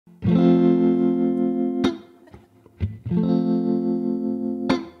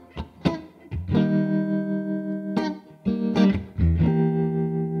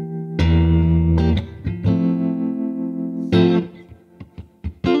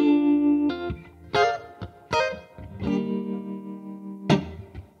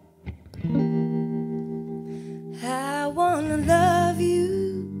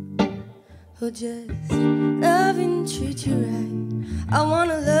just love and treat you right. I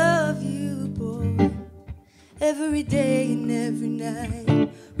wanna love you, boy, every day and every night.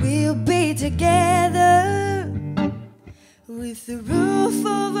 We'll be together with the roof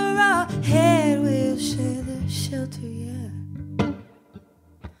over our head. We'll share the shelter, yeah,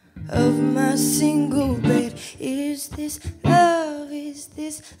 of my single bed. Is this love? Is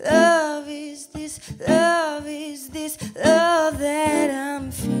this love? Is this love? Is this love that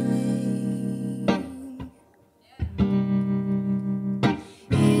I'm feeling?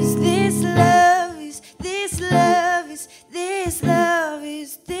 Is this love? Is this love? Is this love?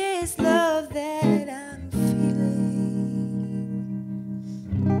 Is this love that I'm feeling?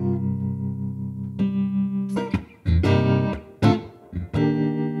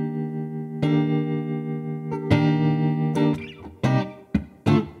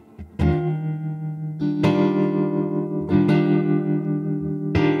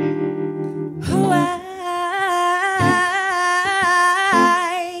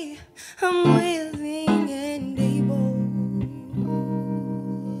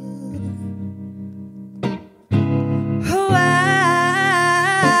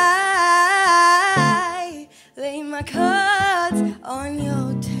 Cards on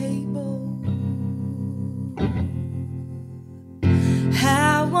your table.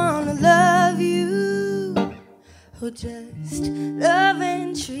 I wanna love you, or just love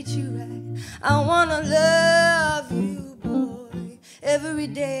and treat you right. I wanna love you, boy, every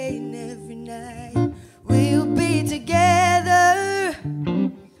day and every night. We'll be together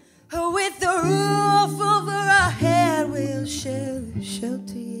with the roof over our head. We'll share the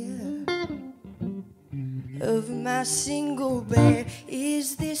shelter, yeah, of my single bed.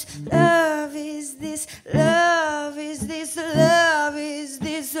 Is this love? Is this love? Is this love? Is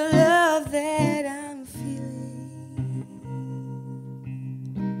this love that I'm feeling?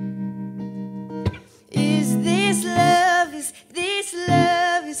 Is this love? Is this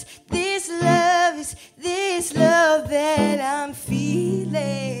love? Is this love? Is this love that I'm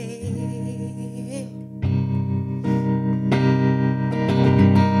feeling?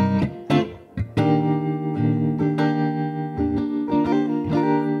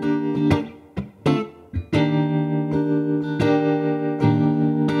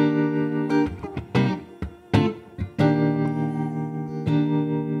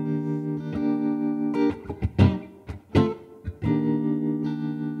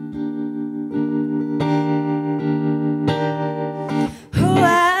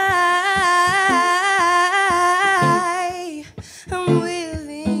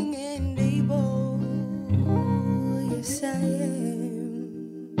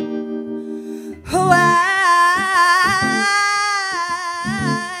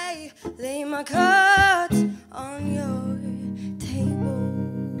 Cards on your table.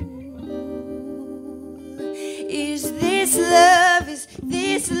 Is this love? Is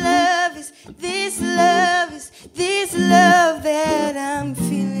this love? Is this love? Is this love that I'm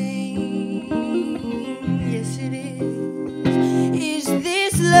feeling? Yes, it is. Is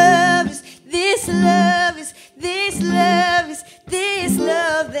this love? Is this love? Is this love? Is this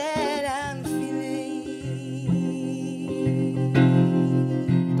love that I'm feeling?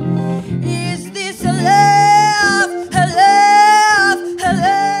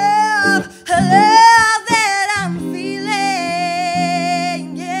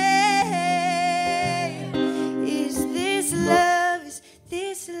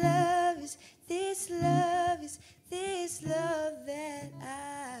 This love that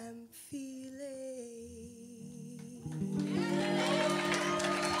I'm feeling.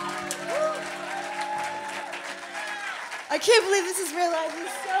 I can't believe this is real life.